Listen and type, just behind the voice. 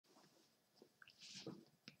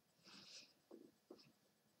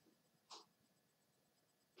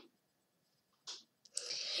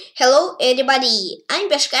Hello everybody, I'm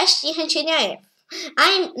PeshkaCh Tykhon.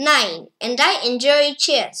 I'm 9 and I enjoy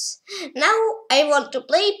chess. Now I want to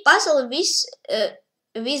play puzzle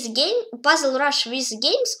puzzle rush with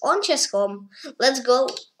games on chess.com. Let's go.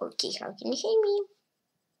 Okay, how can you hear me?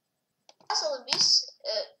 Puzzle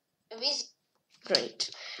with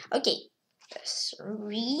great. Okay,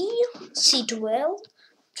 3 C12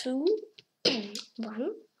 2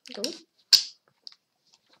 1 go.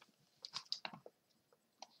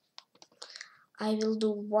 I will do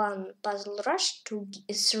 1 puzzle rush, 3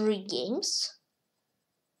 games.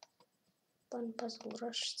 1 puzzle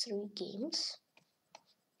rush, 3 games.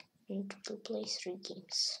 And to play 3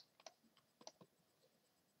 games.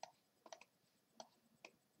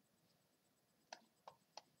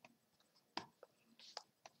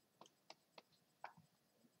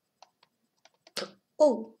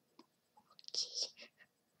 Oh, okay.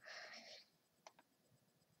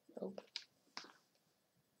 Oh.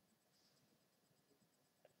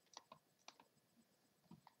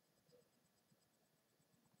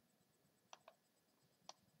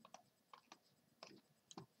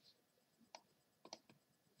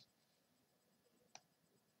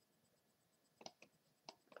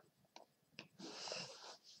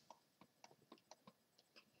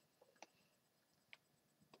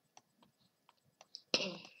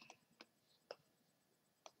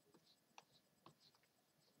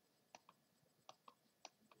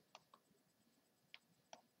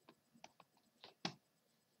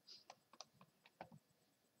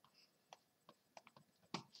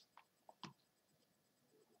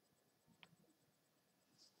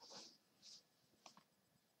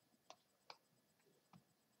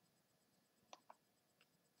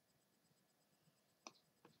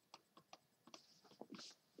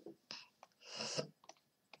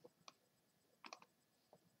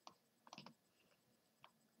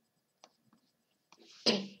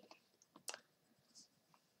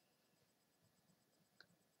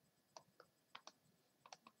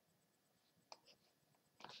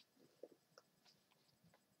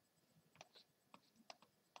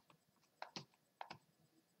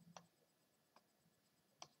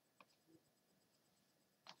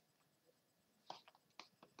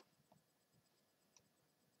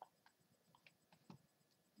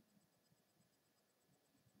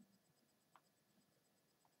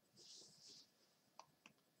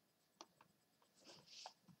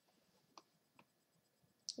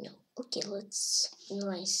 No, okay, let's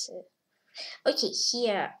analyze. Okay,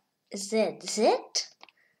 here Z,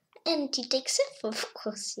 and he takes F, of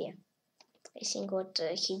course, yeah. I think what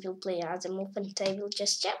he will play as a move, and I will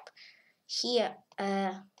just jump. Here,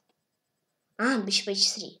 bishop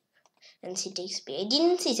h3, and he takes b. I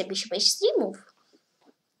didn't see the bishop h3 move.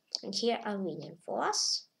 And here a winner for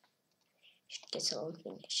us. Should get a long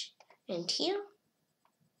finish. And here,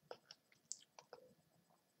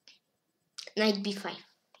 knight b5,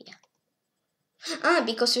 yeah.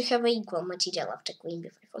 Because we have equal material after queen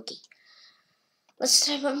b5, okay. Let's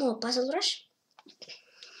try one more puzzle rush.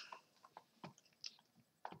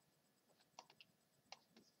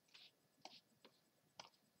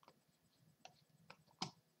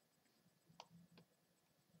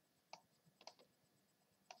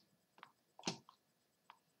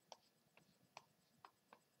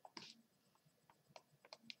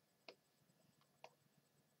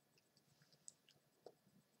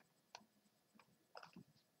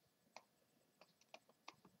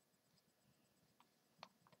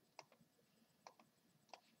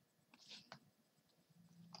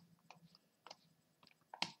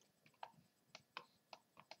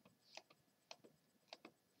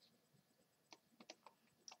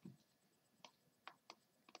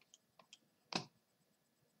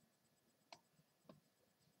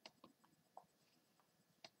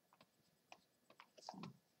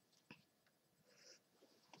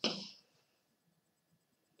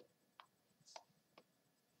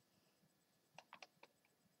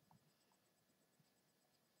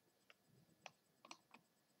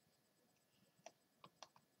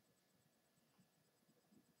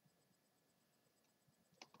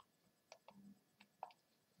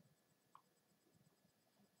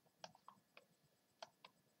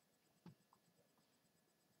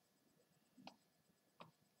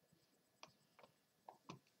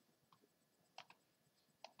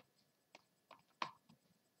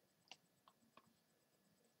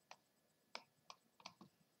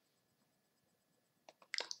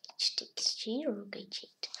 Takes g or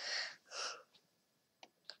h8.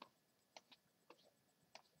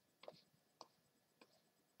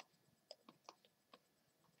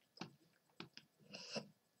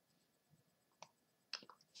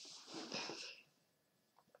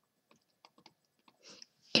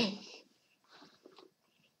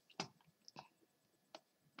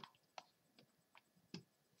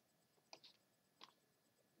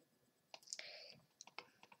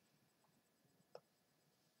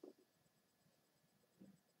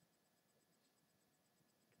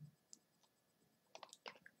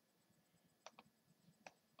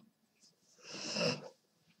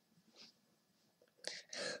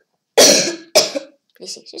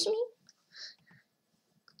 Please excuse me.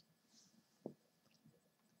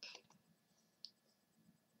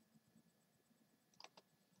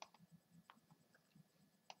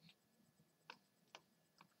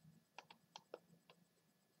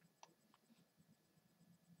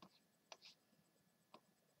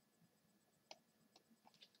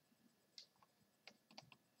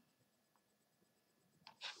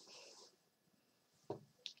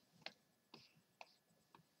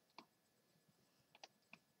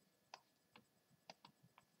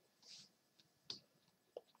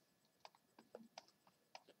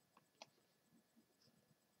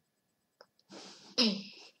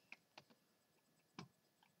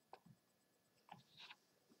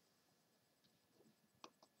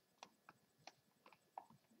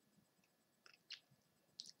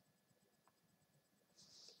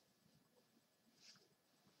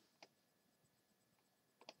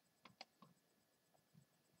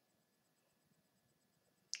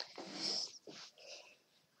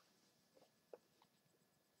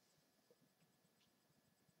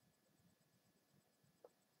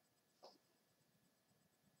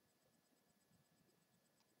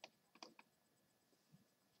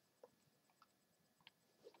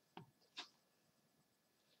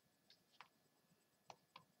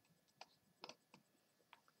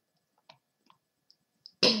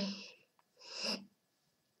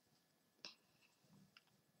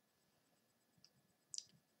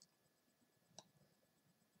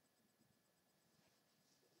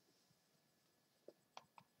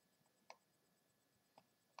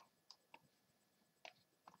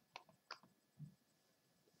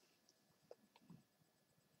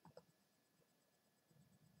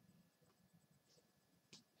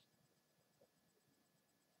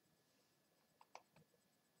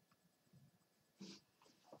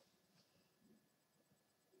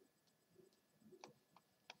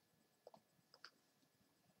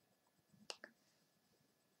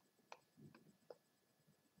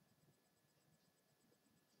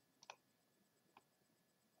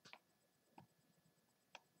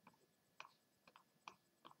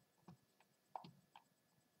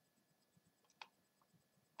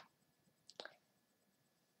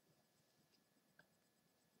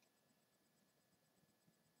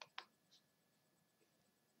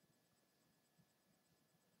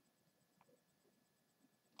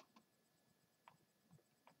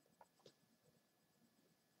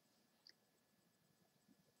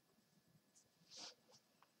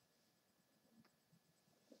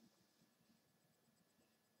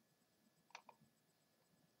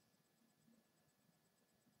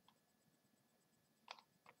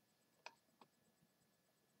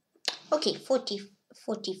 Okay,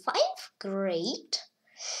 45. Great.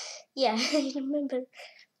 Yeah, I remember.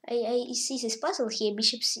 I see this puzzle here.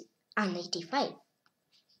 Bishop C. 95.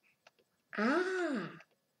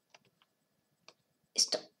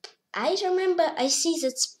 Stop. I remember. I see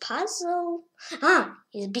that's puzzle.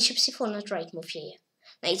 Is bishop c4 not right move here?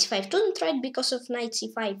 Knight c5 not right because of knight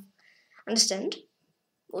c5. Understand?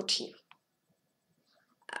 What here?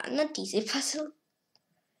 Not easy puzzle.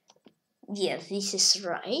 Yeah, this is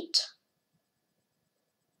right.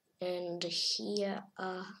 And here,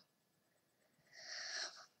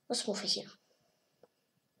 let's move here.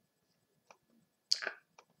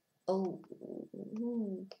 Oh,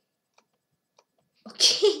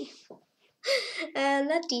 okay.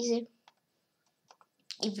 Not easy.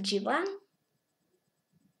 If g1,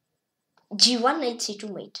 knight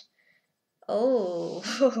c2 mate. Oh,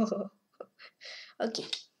 okay.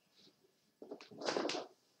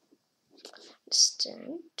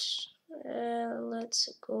 Stand. Let's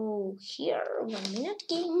go here. 1 minute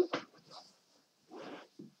game.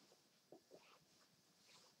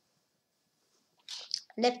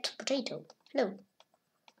 Left potato. Hello.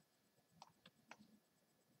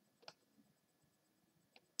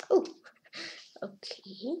 Oh,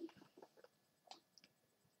 okay.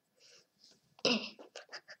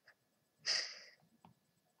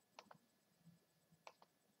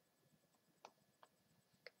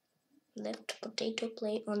 Left potato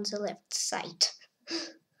play on the left side.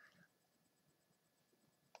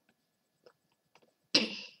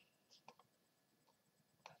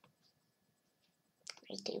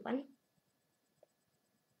 Right, a1.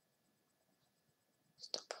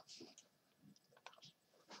 Stop.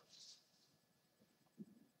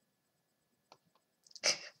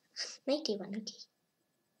 Knight a1, okay.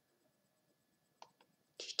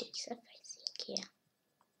 She takes up, I think, yeah.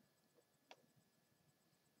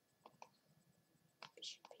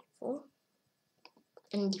 Bishop a4.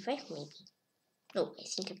 And d5 maybe. No, I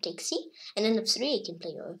think I take c. And then f3 I can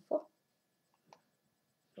play o4.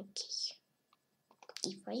 Okay.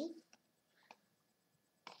 d5.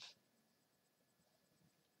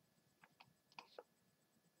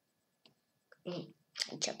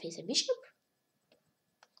 Chop is a bishop.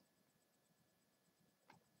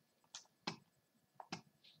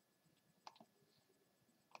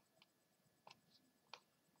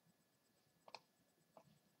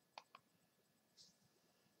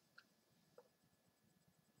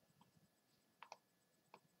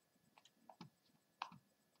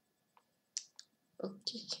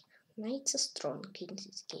 Okay, knights are strong in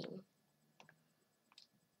this game.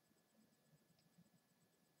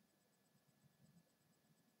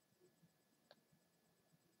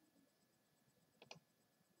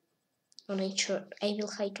 On h4, I will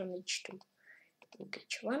hide on h2. Rook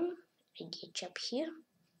h1, I get up here.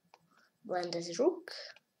 Blunders rook.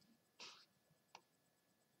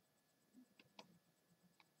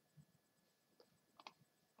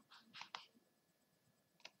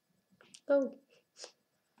 Go.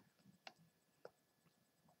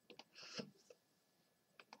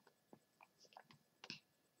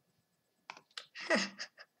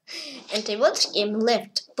 And I watched game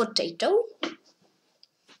left potato.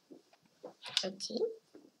 Okay.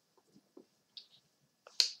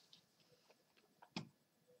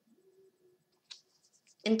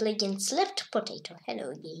 And play against left potato.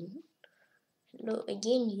 Hello again. Hello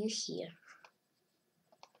again, you here.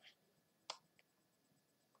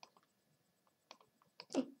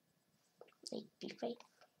 Knight b5.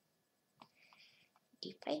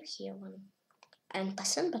 d5 here one. I'm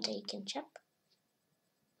passing, but I can chop.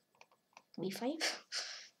 b5.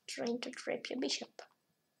 Trying to trap your bishop.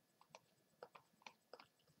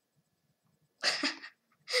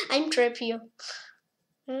 I'm trap you.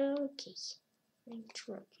 Okay. I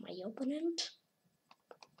trap my opponent.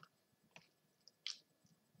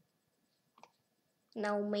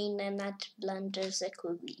 Now main not blunders a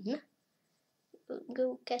queen.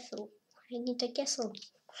 Go castle. I need a castle.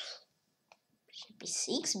 Bishop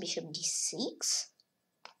b6, bishop d6.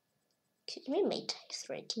 Excuse me, mate.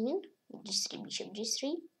 Threatening. g3, bishop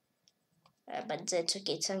g3. But that's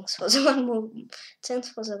okay. Thanks for the one more. Thanks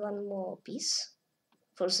for the one more piece.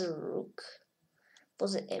 For the rook. For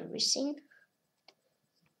the everything.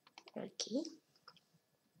 Okay.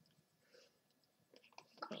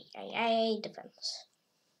 I defense.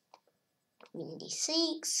 Queen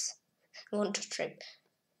d6. Want to trap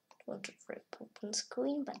opponent's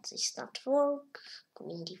queen, but this not work.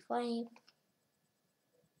 Queen d5.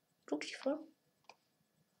 Rook d4.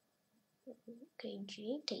 Okay,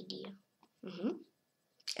 g8 idea.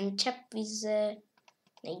 And chap with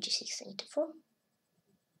knight g6, knight f4.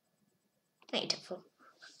 Knight f4.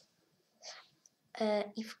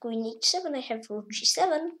 If queen h7, I have rook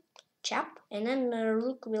g7, chap, and then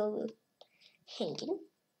rook will hang in.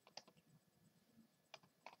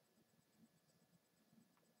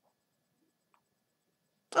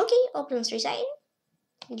 Okay, opponents resign.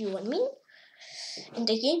 You want me? And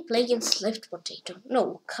again, play against left potato.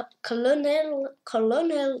 No,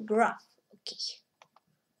 Colonel Graph. Okay.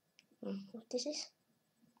 What is this?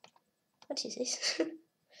 What is this?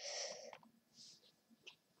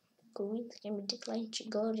 Queen can be declined.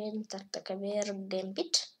 Chigorian Tartakaver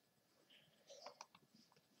Gambit.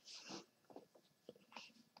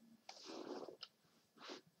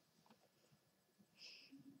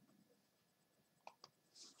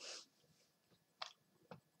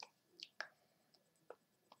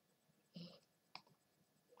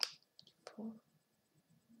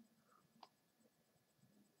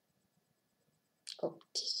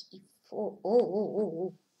 Okay,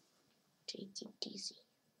 oh. Take it easy.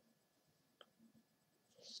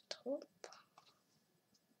 Stop.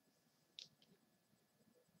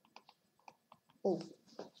 Oh.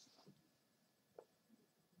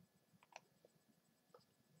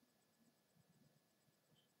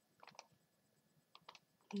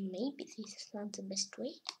 Maybe this is not the best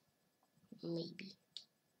way. Maybe.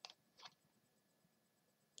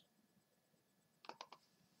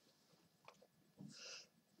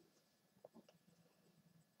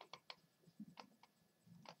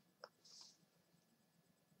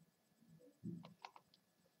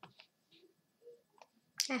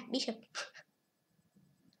 Bishop.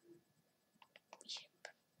 Bishop.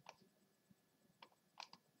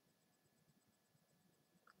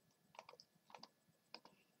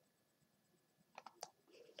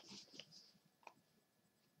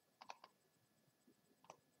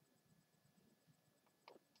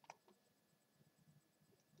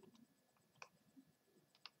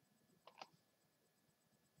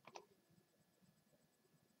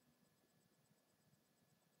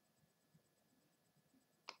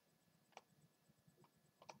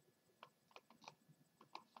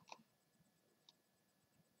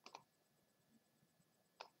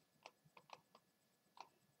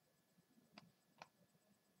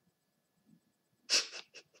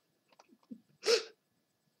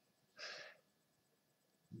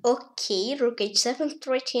 Okay, rook h7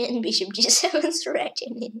 threatening, bishop g7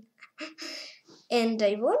 threatening. And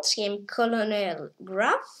I want him Colonel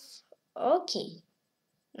Graf. Okay,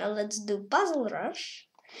 now let's do puzzle rush.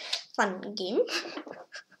 Fun game.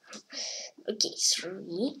 Okay,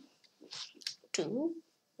 3, 2,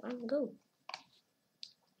 1, go.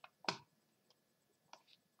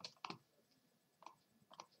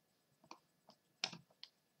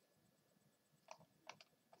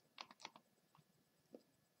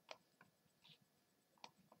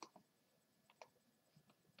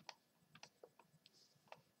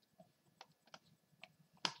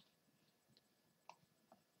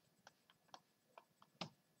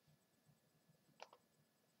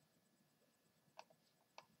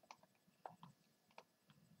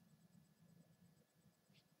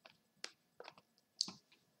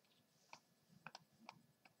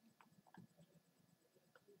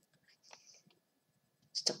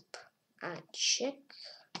 Stop. Check.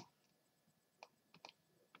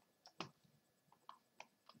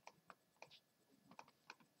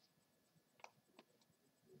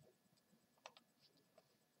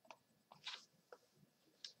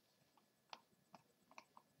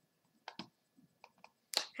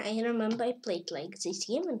 I remember I played like this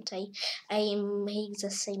game and I made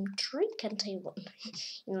the same trick and I won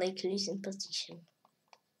in like losing position.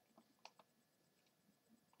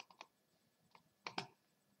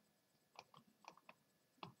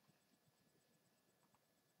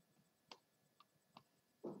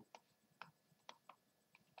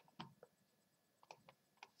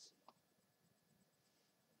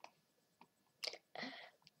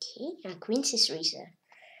 Okay, queen c3 there.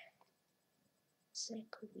 The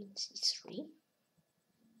queen c3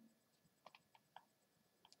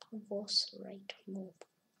 was right move.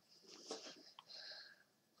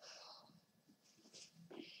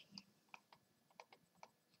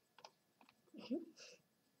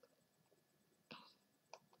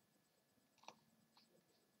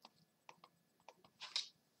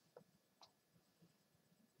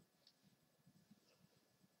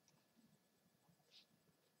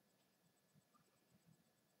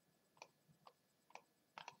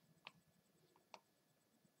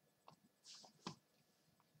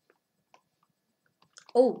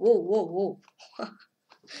 Oh, whoa, whoa, whoa.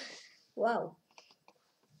 Wow.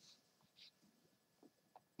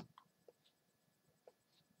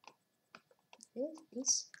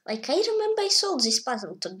 This, like, I remember I solved this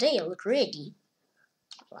puzzle today already.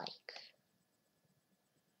 Like,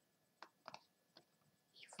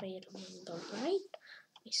 if I remember right,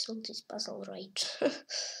 I solved this puzzle right.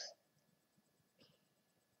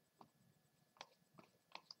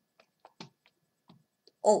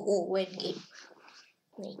 Oh, wait, game.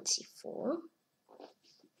 Knight c4.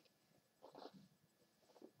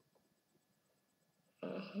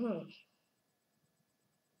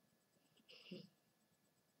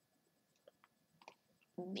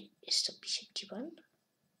 Stop bishop g1.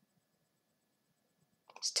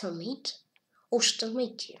 Stalemate. Oh,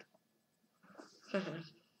 stalemate here.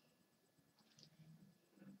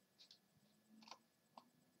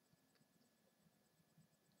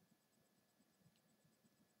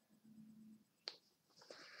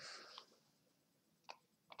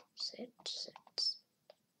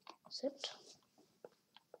 Set.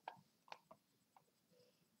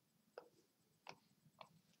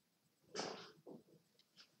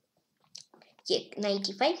 Yeah,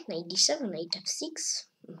 95, 97, knight f6.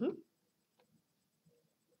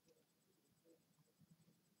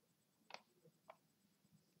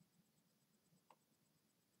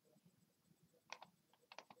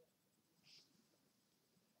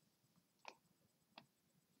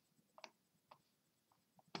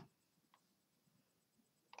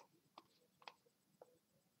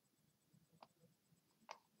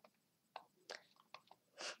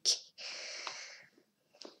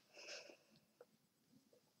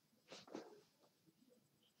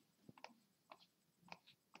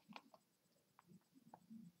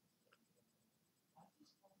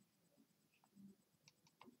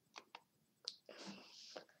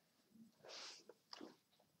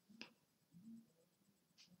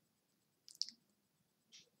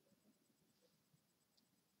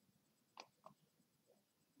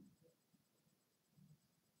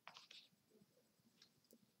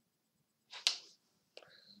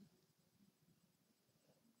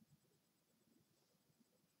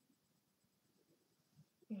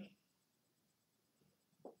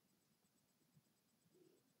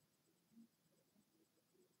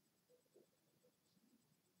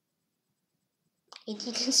 It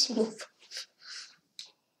didn't move.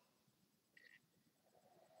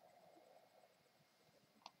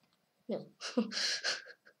 No.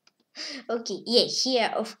 Okay, yeah,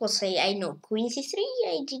 here, of course, I know. Queen c3,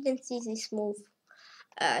 I didn't see this move.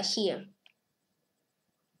 Here,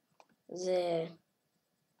 the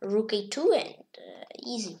rook a2 and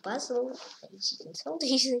easy puzzle. I didn't solve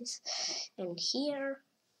this. And here,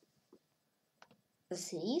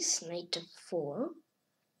 this, knight f4.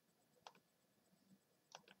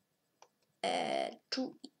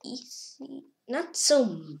 2 easy, not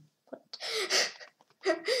so. What?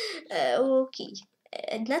 Okay.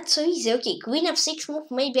 Not so easy. Okay, queen f6 move,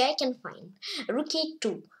 maybe I can find. Rook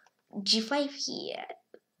a2, g5 here.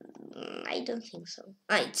 I don't think so.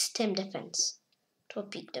 It's stem defense.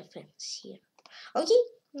 Topic defense here. Okay,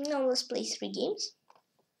 now let's play 3 games.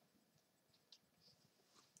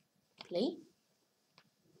 Play.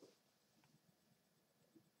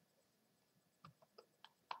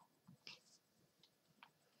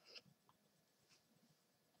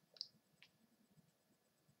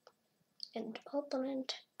 And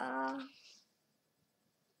opponent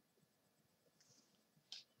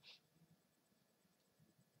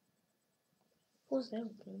who's the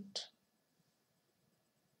opponent?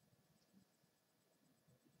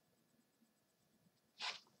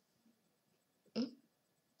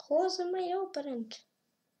 Who's my opponent?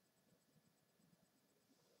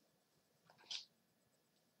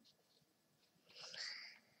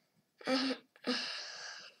 I'm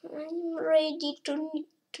ready to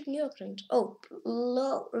new opponent. Oh,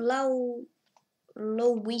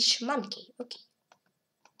 lowish monkey. Okay.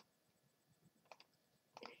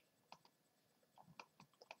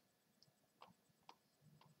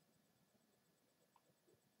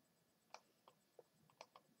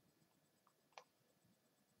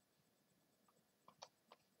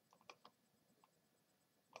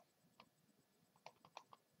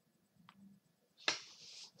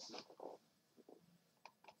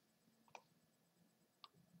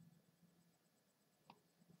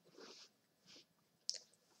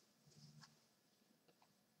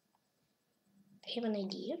 I have an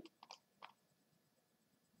idea.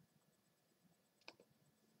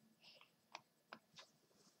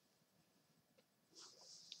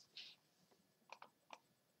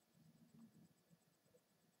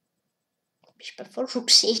 Bishop for rook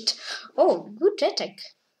c8. Oh, good attack.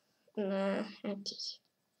 Okay.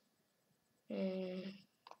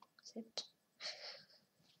 That.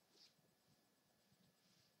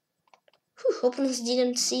 Opponents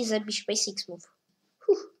didn't see the bishop a6 move.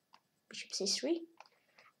 Bishop c3.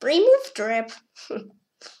 Pre-move trap.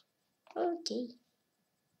 Okay.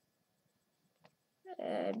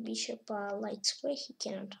 Bishop light square. He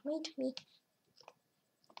cannot mate me.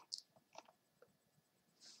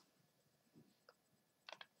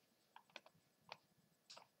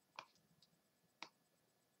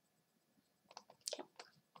 Chop.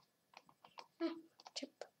 Chop.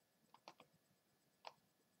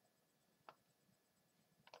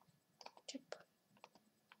 Chop.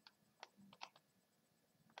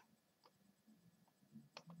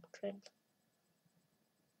 Trap.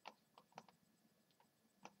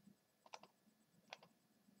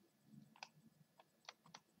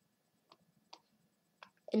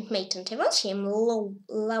 And mate on table. I am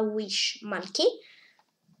lowish monkey.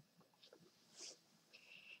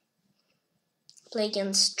 Play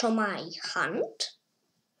against Tomai Hunt.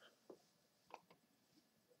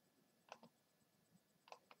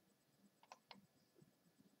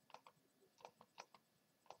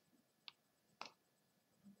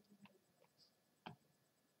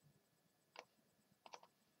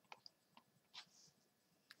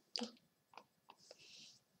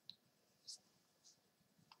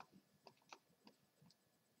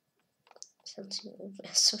 Something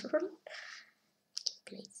lesser.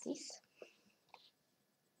 Play this.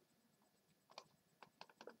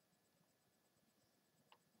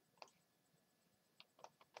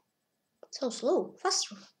 So slow,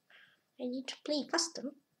 faster. I need to play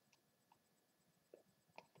faster.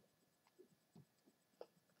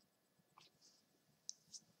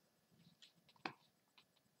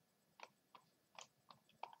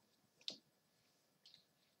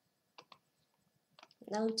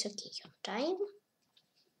 Now it's okay. Time.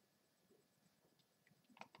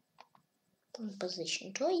 On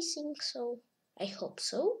position 2, I think so. I hope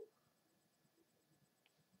so.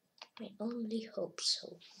 I only hope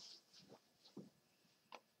so.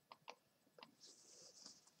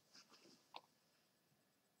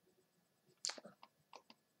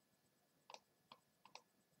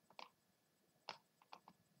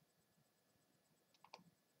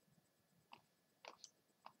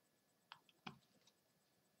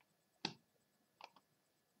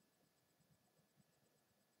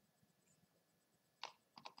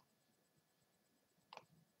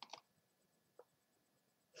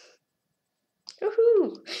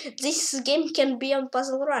 Ooh, this game can be on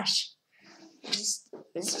PuzzleRush. This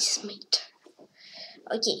is mate.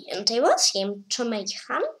 Okay, and I was him to make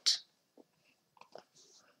hunt.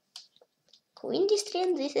 Queen d3,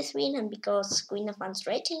 and this is win, and because queen of one's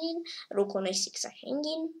threatening, rook on a6 are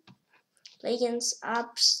hanging. Play against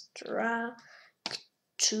abstract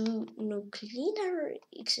to nuclear.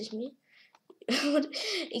 Excuse me.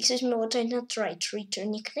 Excuse me, what I not write? Read your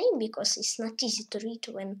nickname because it's not easy to read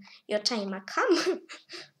when your timer come.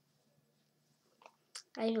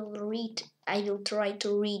 I will try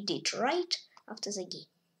to read it right after the game.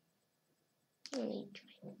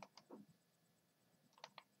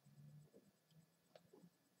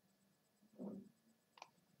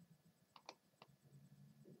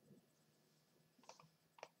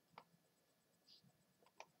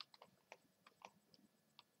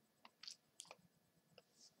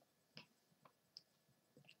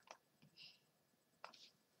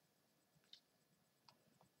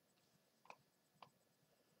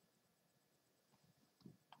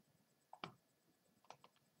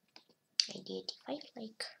 Idea 85,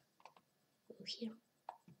 like over here.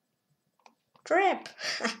 Trap.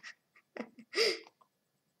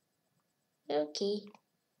 Okay.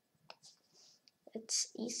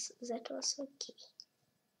 That was okay.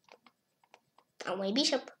 Now my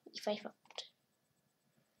bishop e5 out.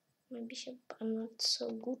 My bishop, I'm not so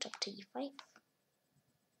good after e5.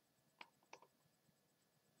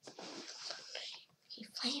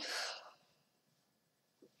 e5.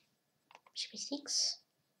 Bishop e6.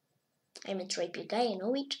 I'm a trippy guy, I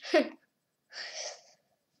know it.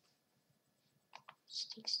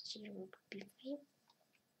 6 rook b5.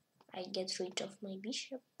 I get rid of my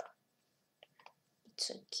bishop.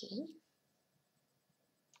 It's okay.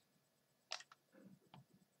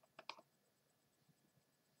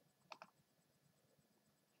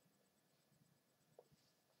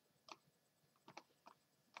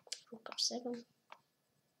 Rook f7.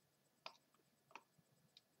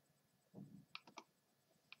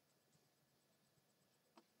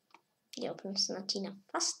 The opponent's not enough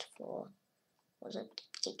fast for that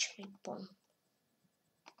catch my pawn.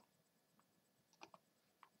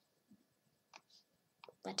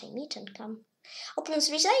 But I meet and come.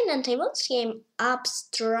 Opponents resign and I won't game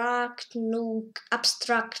abstract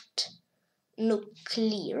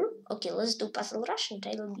nuclear. Okay, let's do PuzzleRush and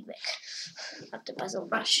I will be back after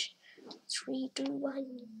PuzzleRush. 3, 2,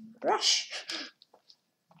 1, rush!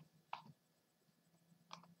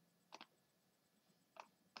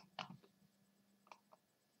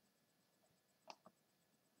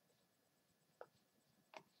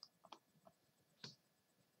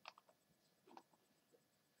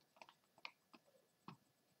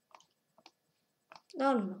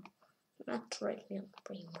 No, not right now,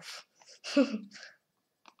 brain move.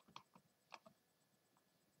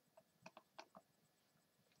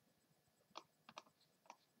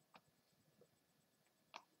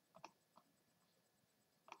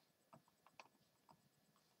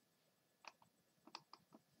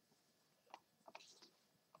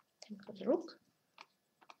 Time for the rook.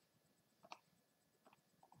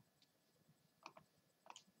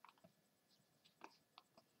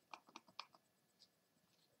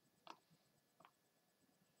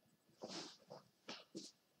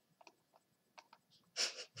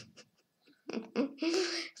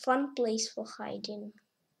 Fun place for hiding.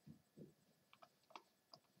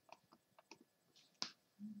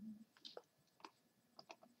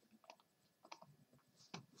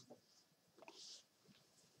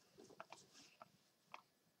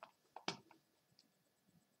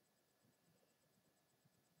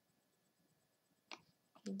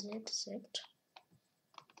 That's it.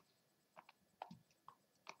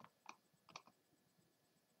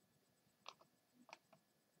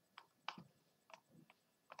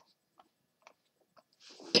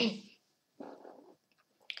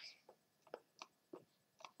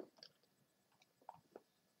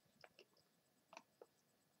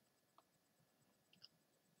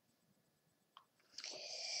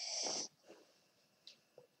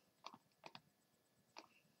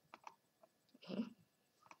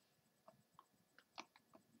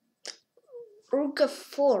 Rook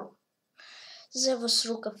f4. There was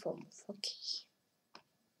rook f4 move. Okay.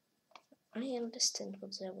 I understand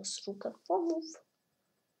what there was rook f4 move.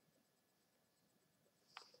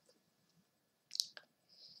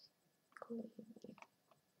 Cool.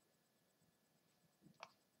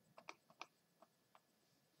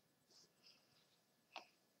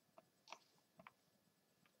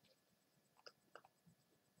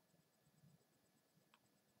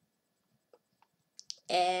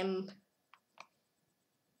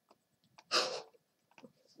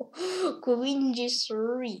 Queen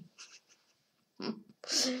g3.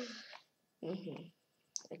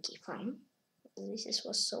 Okay, fun. This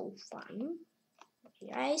was so fun.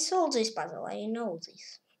 I solved this puzzle. I know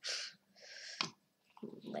this.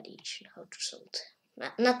 But I should how to solve it.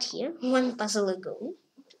 Not here. One puzzle ago.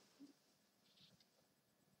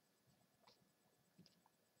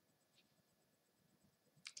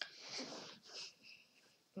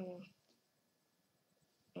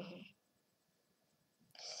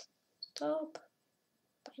 Stop.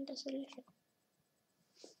 Find a solution.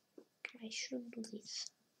 I should do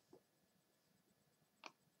this.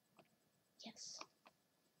 Yes.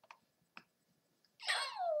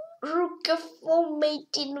 Rook f4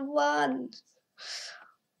 mate in 1.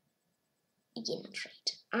 Again, not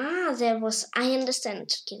right. Ah, there was. I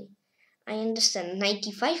understand. Okay. I understand.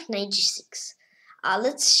 95, 96.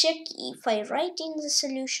 Let's check if I write in the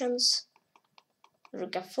solutions.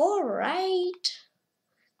 Rook f4, right?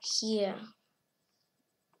 Here.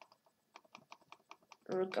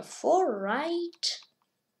 Rook f4, right?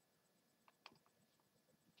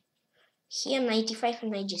 Here, 95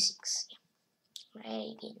 and 96. Yeah.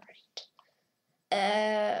 Right, again, right.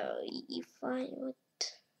 If I would...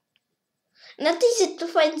 Not easy to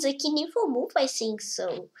find the king e4 move, I think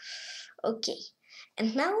so. Okay,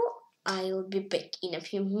 and now I'll be back in a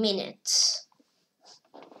few minutes.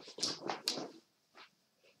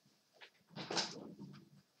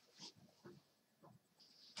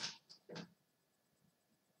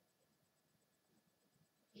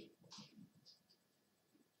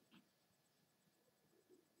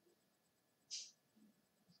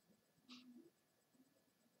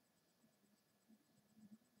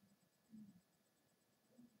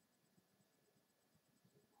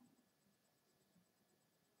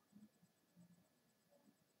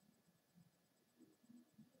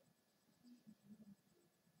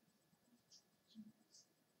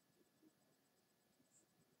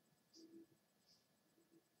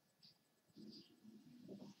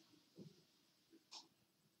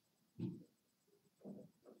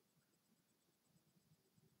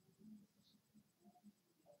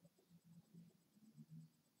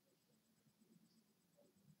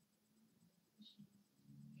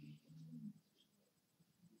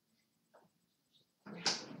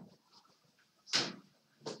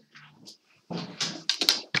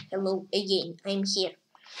 Hello again, I'm here.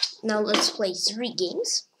 Now let's play 3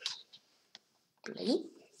 games. Play.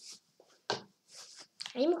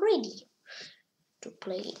 I'm ready to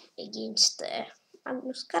play against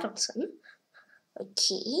Magnus Carlsen.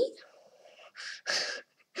 Okay.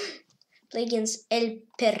 Play against El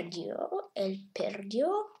Perdio. El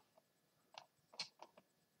Perdio.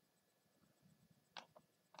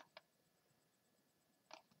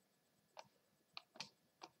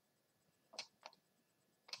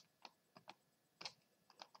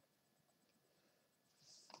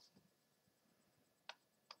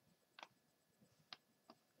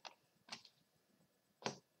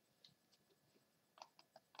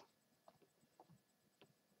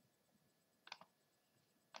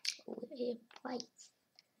 White.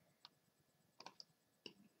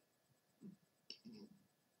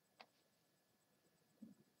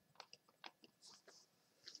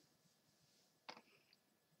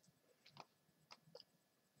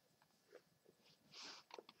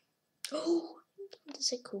 Oh,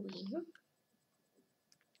 that's a queen.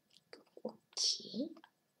 Okay.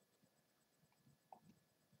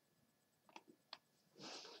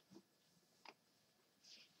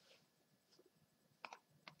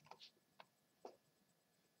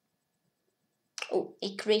 Oh, I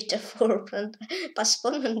create a 4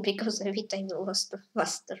 postponement because of it I lost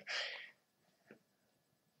faster.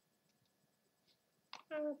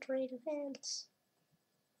 Trade events.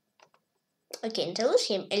 Okay, introduce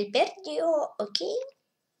him. El Perdio, okay.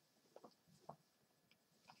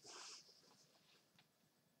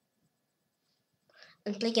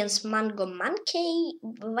 And play against Mango Monkey.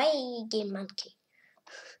 Why game Monkey?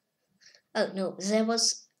 Oh no, there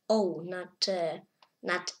was O, not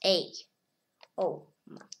A. Oh,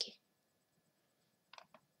 Monkey.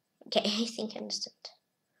 Okay, I think I understand.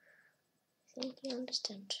 I think you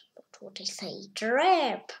understand what I say.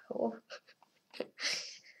 Trap! Oh.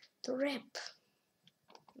 Trap.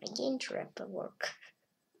 Again, trap work.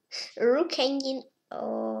 Rook hanging.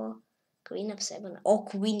 Oh, Queen of 7. Oh,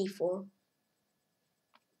 Queen e4.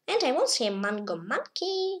 And I won't say Mango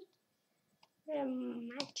Monkey.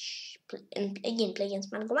 Match. And again, play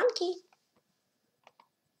against Mango Monkey.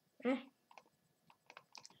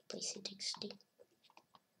 Play c6d.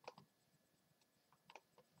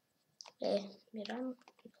 Miran.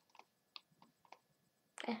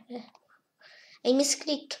 I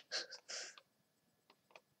misclicked.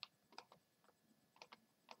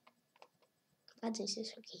 But this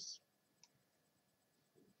is okay.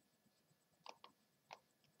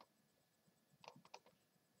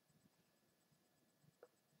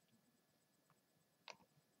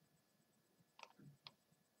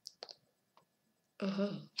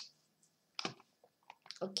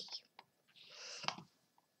 Okay.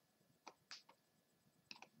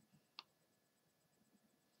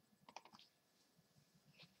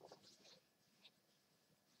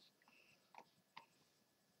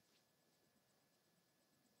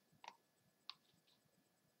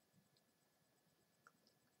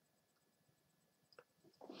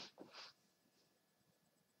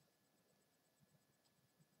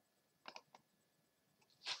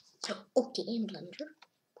 Okay, I'm blunder.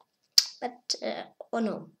 But, oh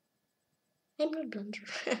no. I'm not blunder.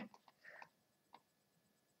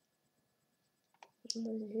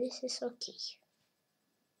 This is okay.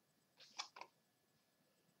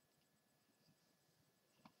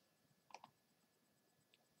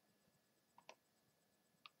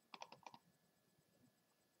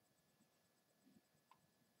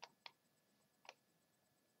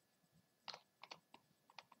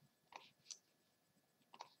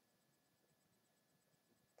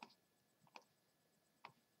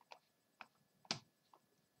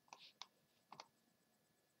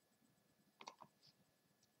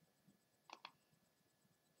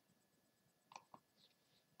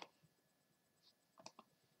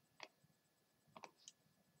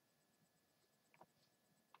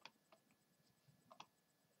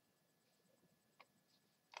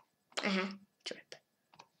 Trap.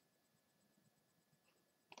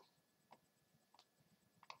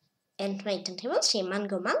 And my turntable, say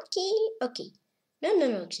mango monkey. Okay.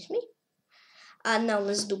 No, excuse me. Now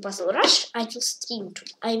let's do puzzle rush. I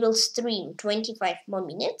will stream 25 more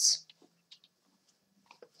minutes.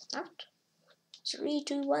 Start. 3,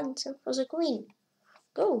 2, 1, send for the queen.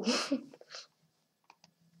 Go.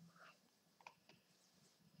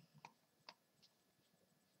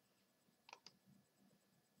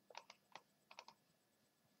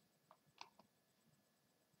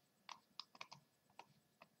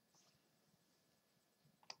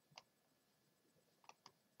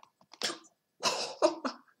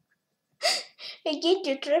 Again,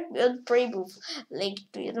 you trap on prey move. Like,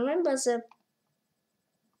 do you remember the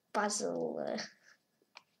puzzle?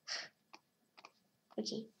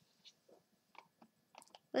 Okay.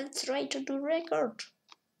 Let's try to do record.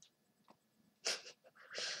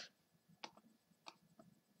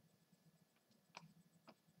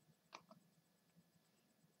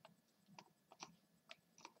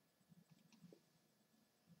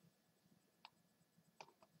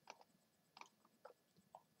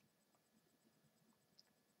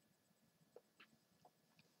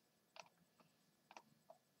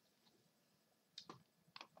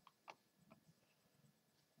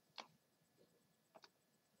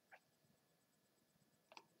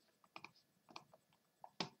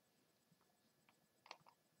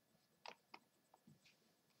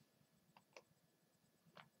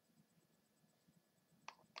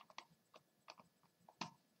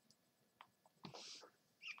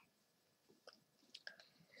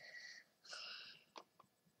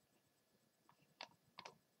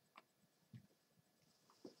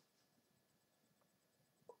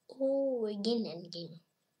 Oh, again and again.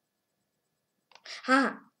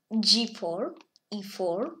 G4,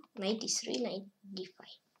 E4, knight E3, knight D5.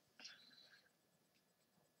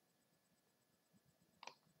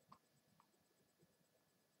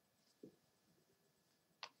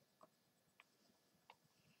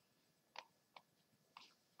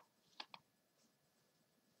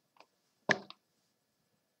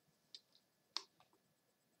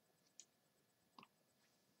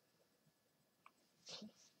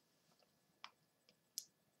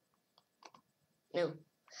 No.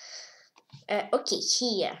 Okay,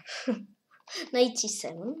 here. Knight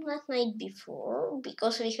C7, not knight B4,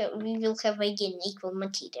 because we will have again equal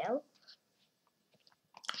material.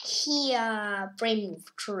 Here, prime move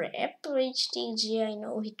trap, HTG, I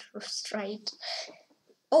know it was right.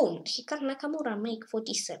 Oh, Hikaru Nakamura make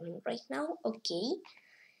 47 right now, okay.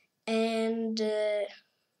 And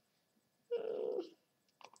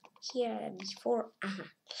here before,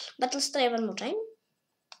 but let's try one more time.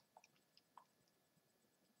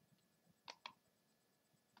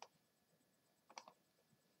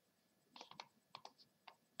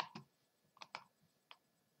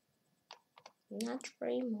 Not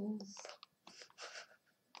prime move.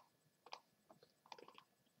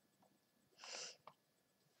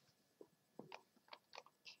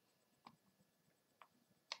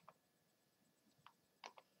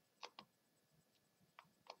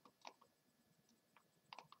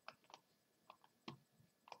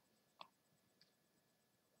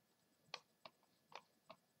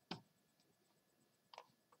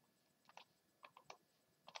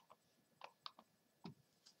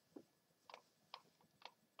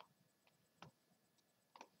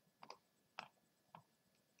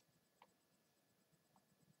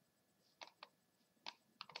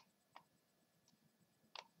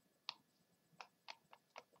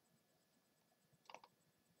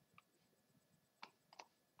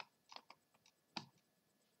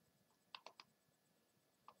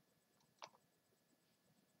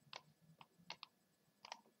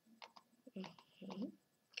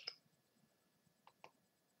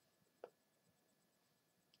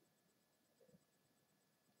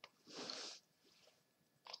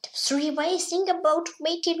 e3. Why I think about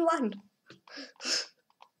mate in one?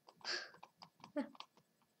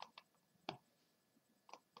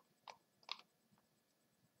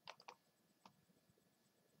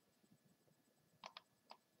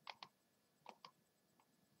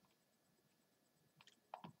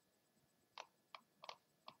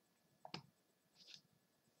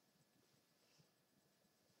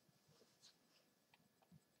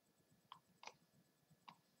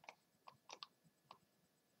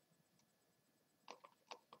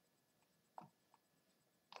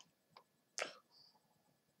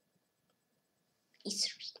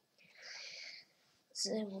 E3.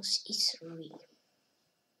 There was E3.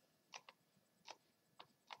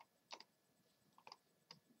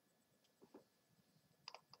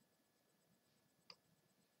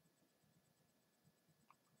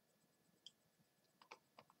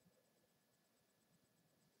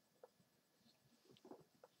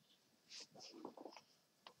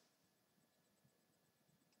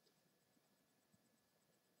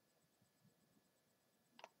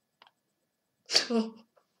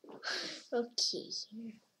 Okay,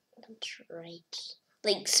 not right.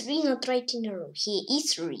 Like 3 not right in a row. Here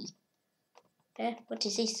E3. What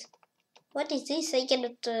is this? What is this? I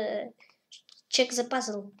cannot check the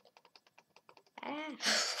puzzle.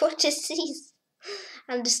 What is this?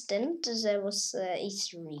 Understand? There was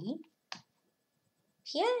E3.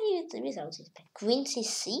 Here without this. Queen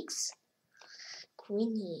C6.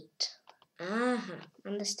 Queen E8.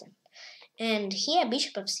 Understand. And here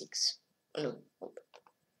bishop f6. No.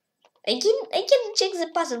 I can check the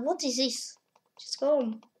puzzle. What is this? Just go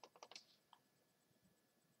home.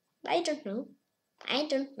 I don't know. I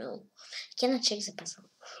cannot check the puzzle.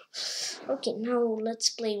 Okay, now let's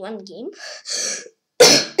play one game.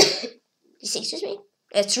 Excuse me.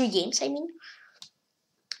 3 games, I mean.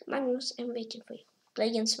 Magnus, I'm waiting for you. Play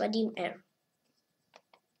against Vadim R.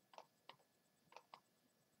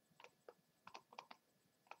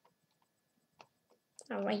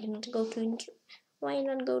 Why you not go to Why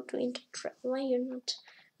not go to into trap? Why you not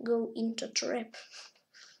go into trap?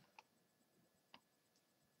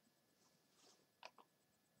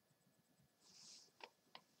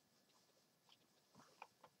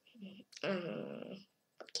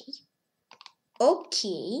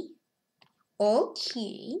 Okay.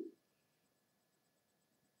 Okay.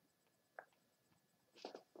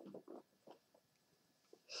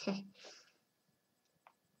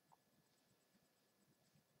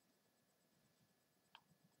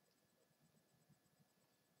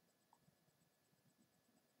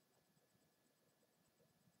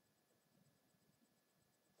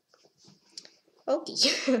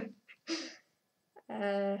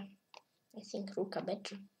 I think rook are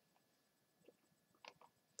better.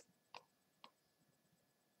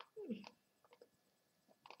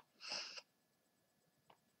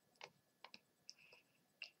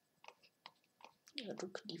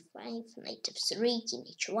 Rook d5, knight f3, king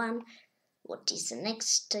h1. What is the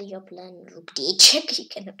next your plan? Rook d8 check. You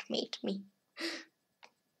cannot mate me.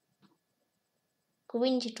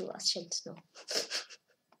 Queen d2 last chance, no.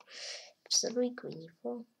 f3, queen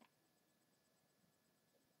e4.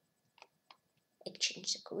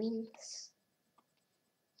 Exchange the queens.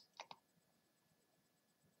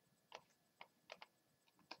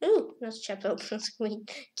 Ooh, not chapel plus queen,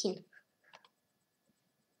 king.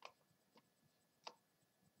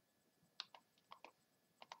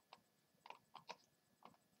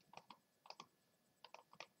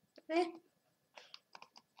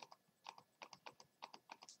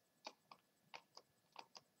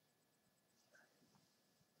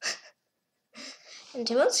 And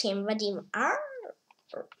he wants him, Vadim R.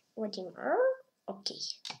 Okay.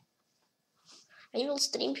 I will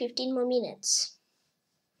stream 15 more minutes.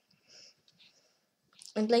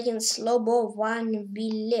 And like in slow ball 1 be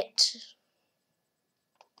lit.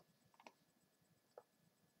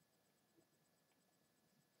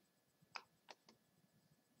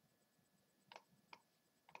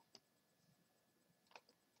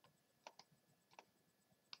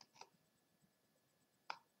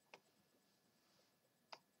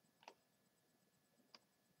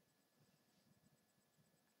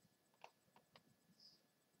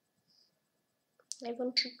 I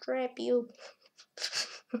want to trap you.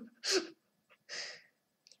 I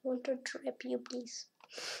want to trap you, please.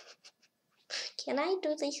 Can I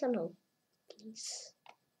do this or no? Please.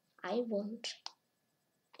 I won't.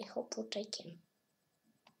 I hope that I can.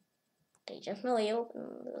 I just know I open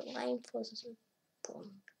the line for the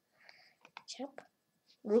pawn. Chap.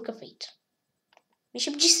 Rook of 8.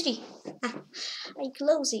 Bishop g3. I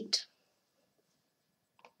close it.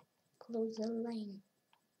 Close the line.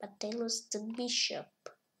 But I lost the bishop.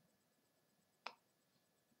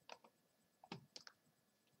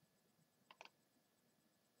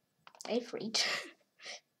 I've read.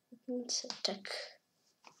 Let's attack.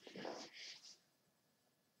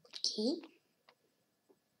 Okay.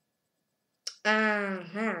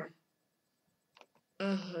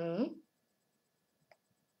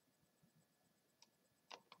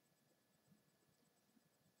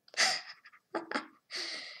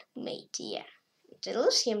 Mate, yeah.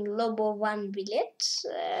 Tells him Lobo 1 billet.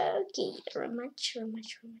 Okay, rematch.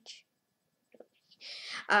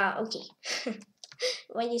 Okay.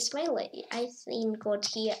 Why you smile? I think got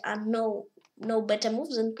here are no better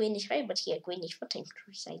moves than Queen H5, but here Queen H4 time to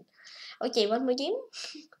resign. Okay, one more game.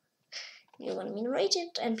 You want me to rate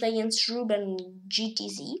it and play against Ruben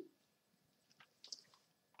GTZ.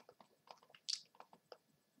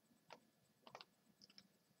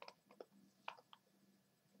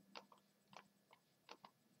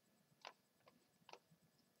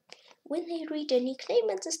 When I read a nickname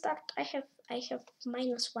at the start, I have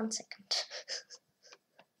 -1 second.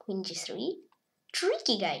 Queen G3.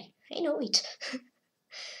 Tricky guy. I know it.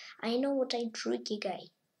 I know what I tricky guy.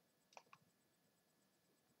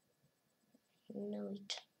 I know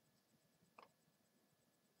it.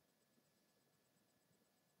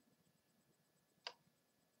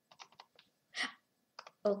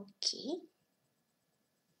 Okay.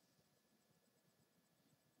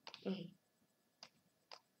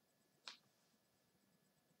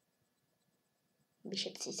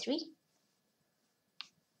 Bishop C3.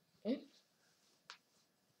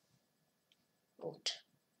 What?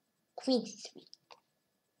 Queen C3.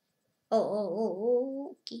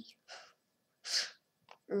 Oh, okay.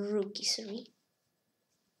 Rook E3.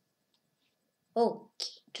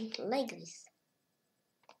 Okay, don't like this.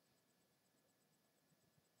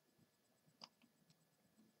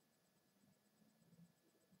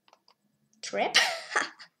 Trap?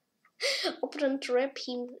 Opponent trap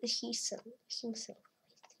himself, I think.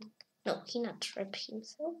 No, he not trap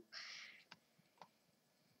himself.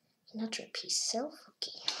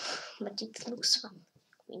 Okay. But it looks fun.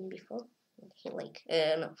 Queen before. He like,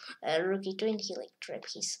 Rook E2 and he like trap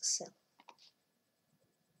himself.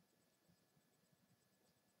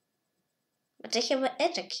 But I have an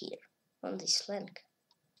attack here on this flank.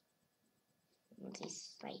 On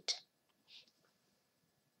this side.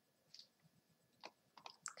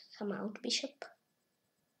 Come out, bishop.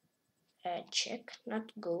 Check,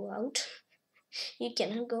 not go out. You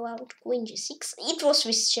cannot go out. Queen G6. It was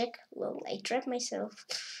with check. Well, I trapped myself.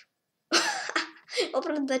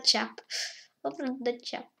 Open the chap. Open the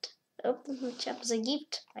chap. The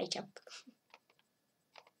gift. I chap.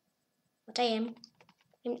 But I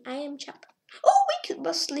am chap. Oh, we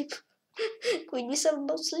must sleep. Queen B7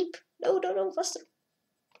 must sleep. No, faster.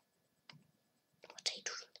 What I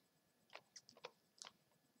do?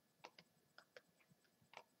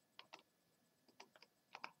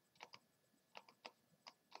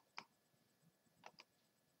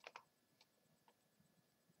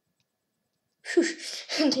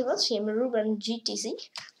 And he was him, Ruben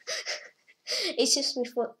GTC.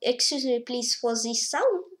 Excuse me, please, for this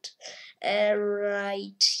sound.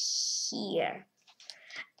 Right here.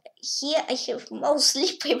 Here I have mouse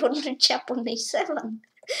sleep. I want to chap on A7,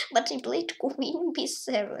 but I played Queen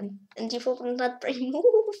B7, and if I will not play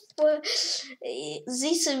move,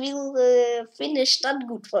 this will finish not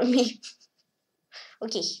good for me.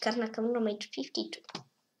 Okay, Karna Kamuna made 52.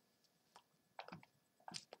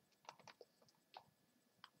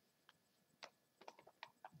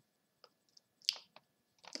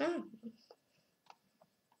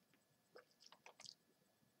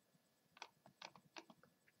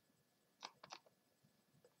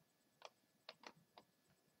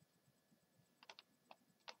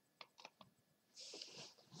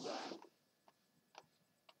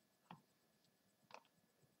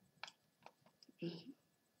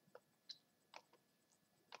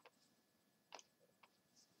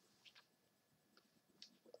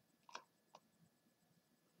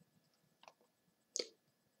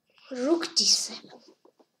 Rook D7.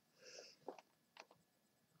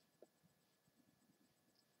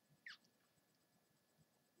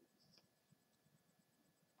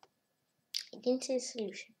 I didn't see a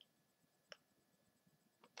solution.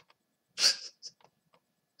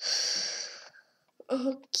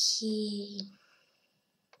 Okay.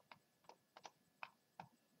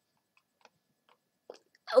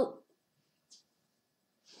 Oh.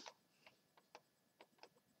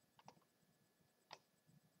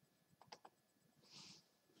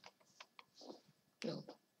 No.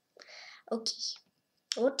 Okay.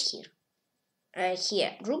 What here?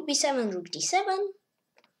 Here. Rook B7, Rook D7.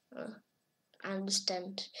 I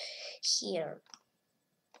understand. Here.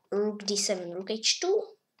 Rook D7, Rook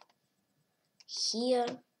H2.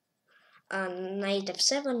 Here. knight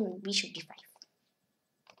f7, bishop d5.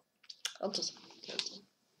 Okay.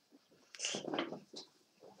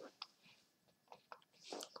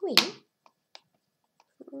 Queen.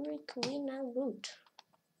 Queen are good.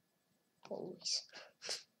 Always.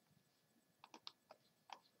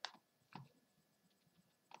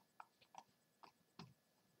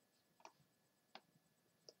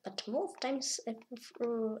 But most times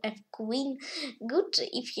have queen good.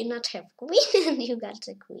 If you not have queen and you got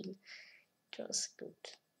the queen, it was good.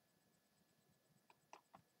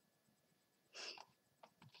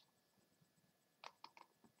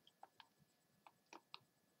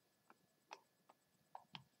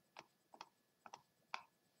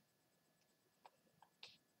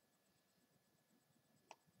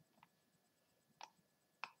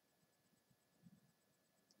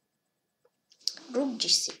 Rook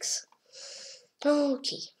g6.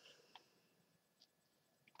 Okay.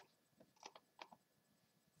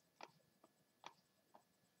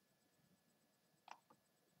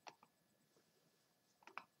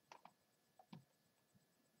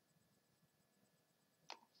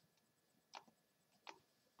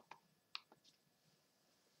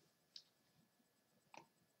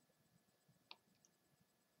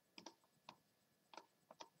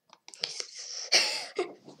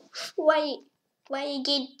 Why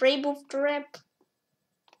again brave move trap?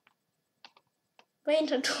 Why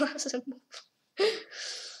not was a move?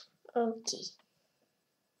 Okay.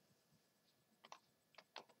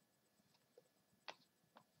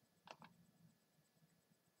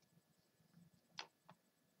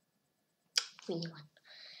 Queen e1.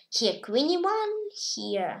 Here queen e1.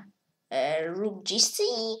 Here rook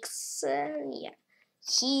g6. Yeah.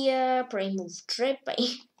 Here brave move trap.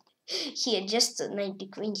 Here just knight to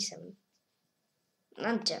queen d7.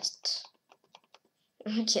 Not just.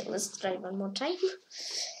 Okay, let's try one more time.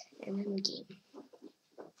 And then game.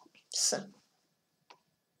 So.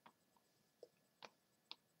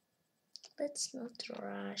 Let's not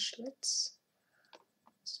rush. Let's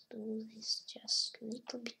do this just a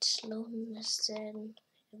little bit slower than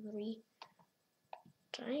every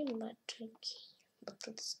time, but okay. But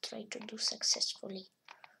let's try to do successfully.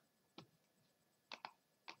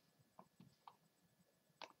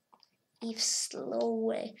 If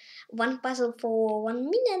slow, one puzzle for 1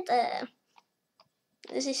 minute,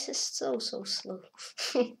 this is so slow.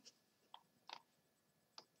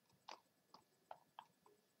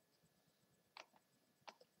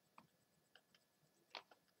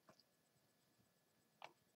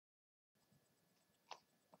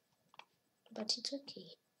 But it's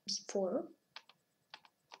okay. Before,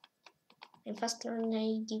 and faster and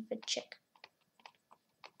I give a check.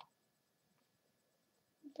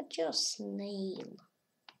 But your snail.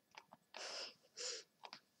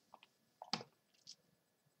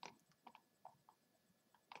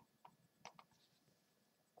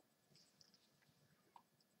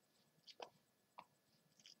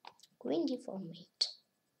 Queen d4 mate.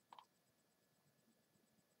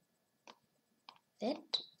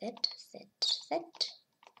 That.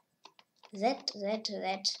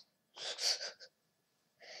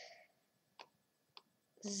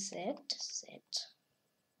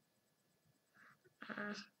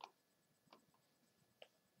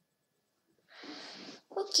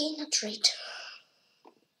 Okay, not right.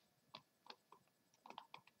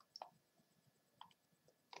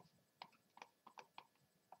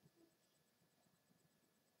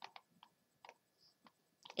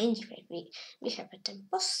 Anyway, we have a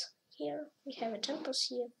tempos here. We have a tempos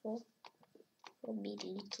here for be a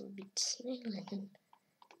little bit snail and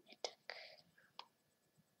attack.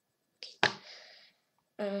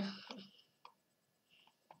 Okay.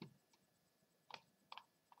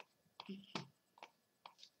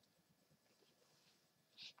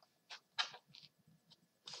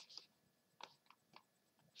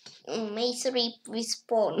 Masonry with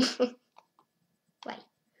pawn. Why?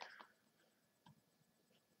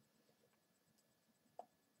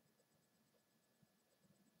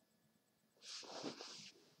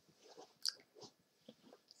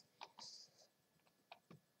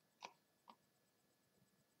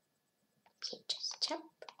 Okay, just jump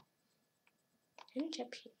and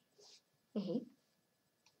jump here.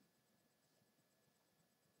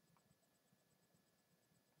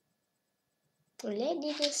 Well,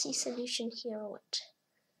 did I see solution here or what?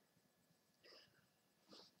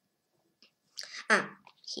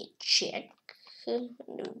 Here check.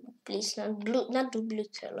 Please not blue, not do blue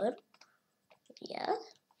color. Yeah.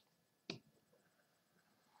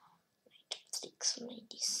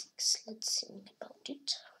 96. Let's think about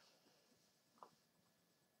it.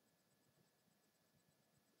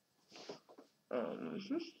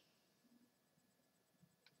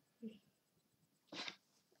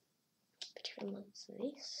 Like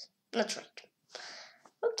this. Not right.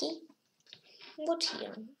 Okay. What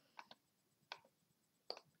here?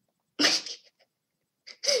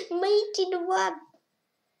 Mate in one.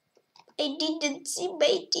 I didn't see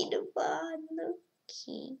mate in one.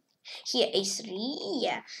 Okay. Here A3.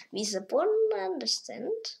 Yeah. With a pawn,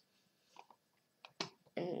 understand.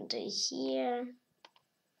 And here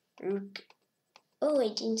rook. Oh, I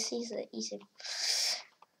didn't see the easy.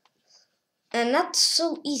 Not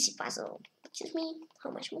so easy puzzle. Excuse me.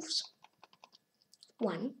 How much moves?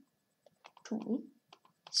 1, 2,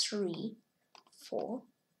 3, 4,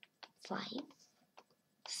 5,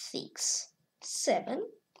 6, 7,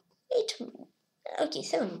 8. Okay,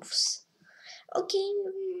 7 moves. Okay,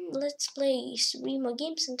 let's play 3 more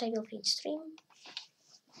games and I will finish stream.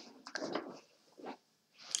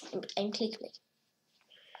 But I'm click play.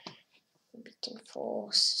 Beating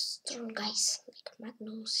for strong guys like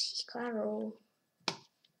Magnus, Hikaru.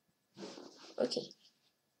 Okay.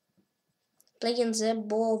 Playing the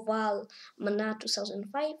Boval Mana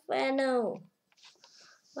 2005. No.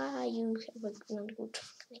 Why you have a not good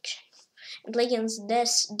connection? And playing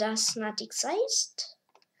Das not exist.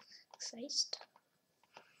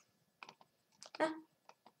 Ah.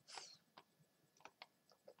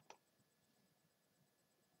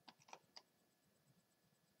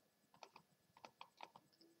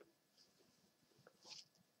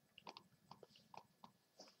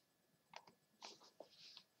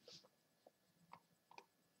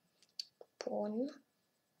 Pawn.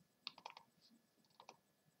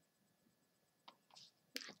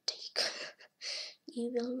 Not take.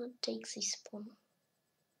 You will not take this pawn.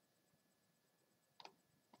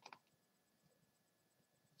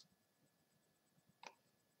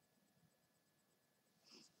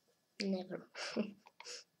 Never. I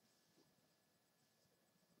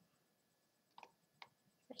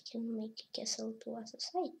can make a castle to other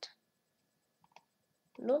side.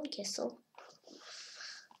 Long castle.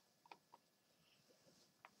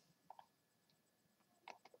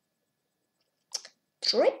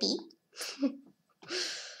 Trippy.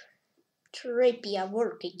 Trippy, I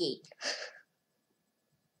work again.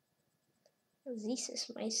 This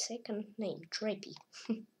is my second name, Trippy.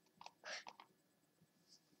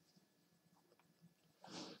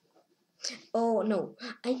 Oh no,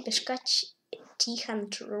 I'm PeshkaCh Tykhon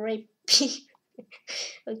Trippy.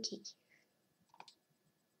 Okay.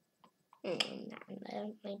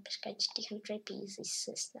 No, my PeshkaCh Tykhon Trippy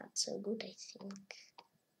is not so good, I think.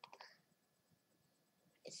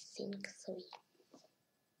 I think so.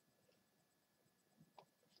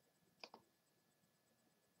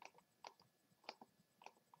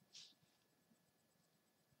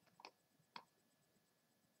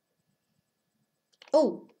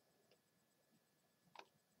 Oh.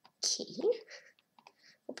 Okay.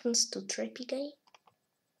 Opens to Trippy guy.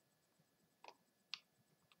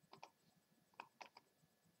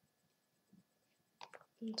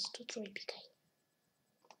 Opens to Trippy guy.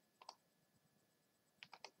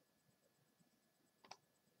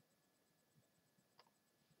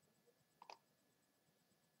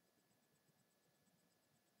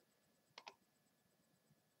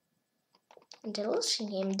 And the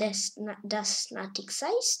losing game does not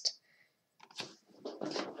exist.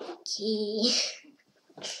 Okay.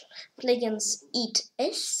 Play against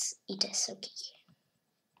ETS. ETS, okay.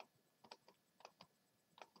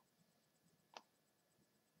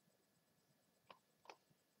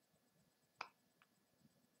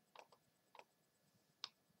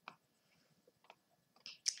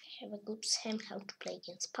 I have a good scheme how to play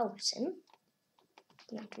against Paulsen.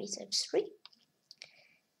 Not with F3.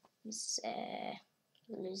 With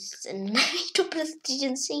knight opponent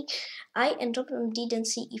didn't see. I and opponent didn't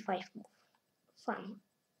see E5 move. Fun.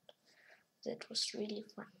 That was really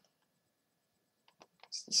fun.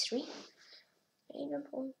 C3. I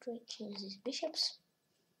don't want to exchange these bishops.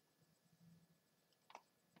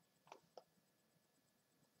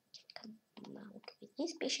 Come out with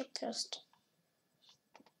this bishop first.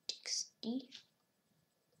 Takes D.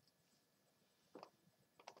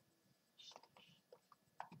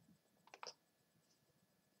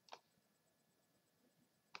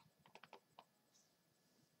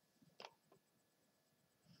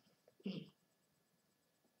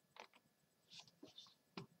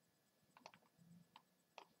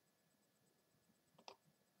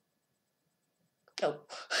 Oh,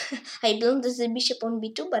 I blundered the bishop on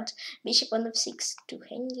b2, but bishop on f6 to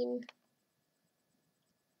hang in.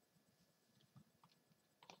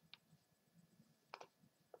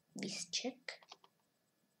 This check,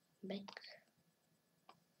 back,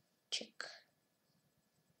 check,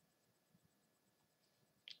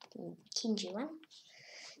 king g1.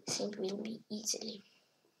 I think will be easily.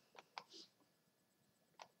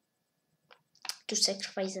 to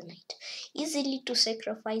sacrifice a knight. Easily to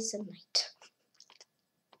sacrifice a knight.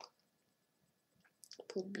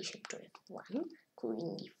 Put bishop to f1,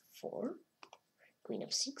 queen e4, queen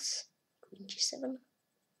f6, queen g7,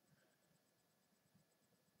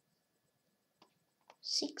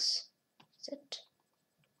 6, z,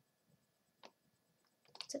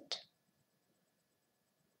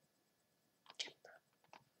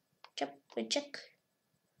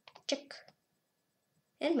 check,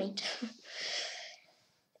 and mate.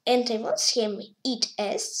 And I once game eat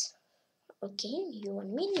s. Okay, you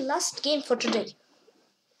and me. Last game for today.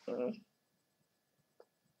 I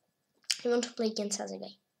want to play against other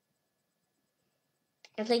guy.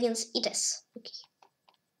 I play against eat s. Okay.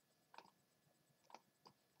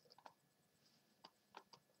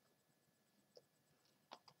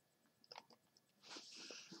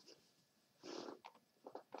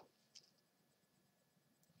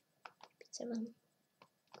 B7.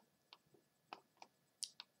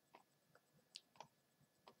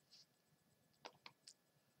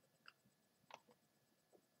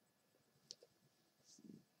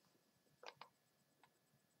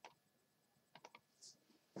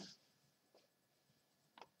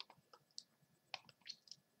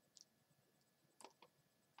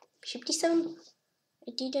 Bishop d7.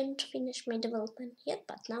 I didn't finish my development yet,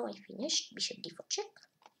 but now I finished. Bishop d4 check.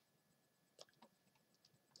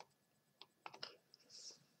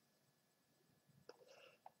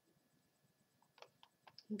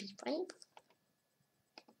 b5.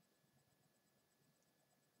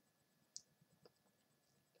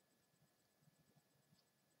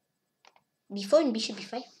 b4 and bishop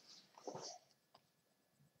b5.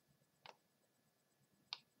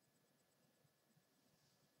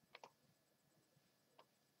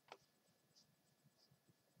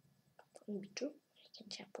 On b2, I can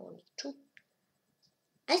chap on e2.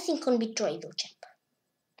 I think on b2 I will chap.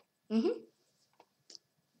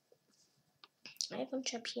 I won't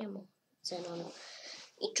chap here more than on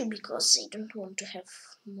e2 because I don't want to have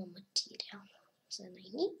more material than I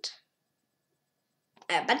need.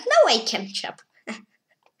 But now I can chap.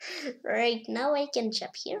 Right now I can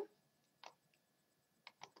chap here.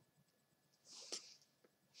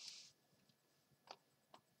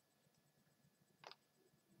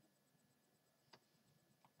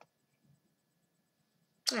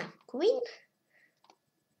 Queen.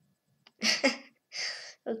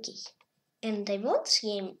 Okay, and I want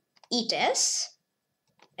game eat s.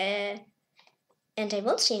 Okay,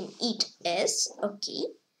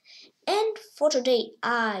 and for today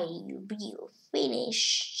I will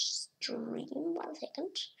finish stream. 1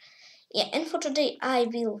 second. Yeah, and for today I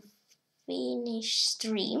will finish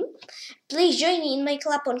stream. Please join me in my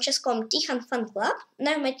club on chess.com, Tykhon Fun Club.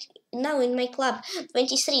 Now in my club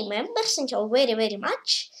 23 members. Thank you all very, very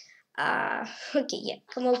much. Okay, yeah,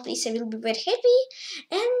 come on, please. I will be very happy.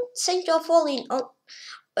 And thank you all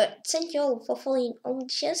for following on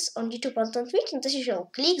chess on YouTube and on Twitch. And as usual,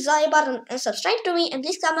 click the like button and subscribe to me. And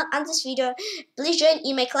please comment on this video. Please join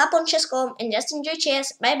in my club on chess.com and just enjoy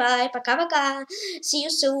chess. Bye bye. Пока-пока. See you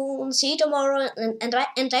soon. See you tomorrow. And I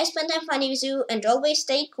spend time funny with you. And always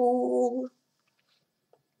stay cool.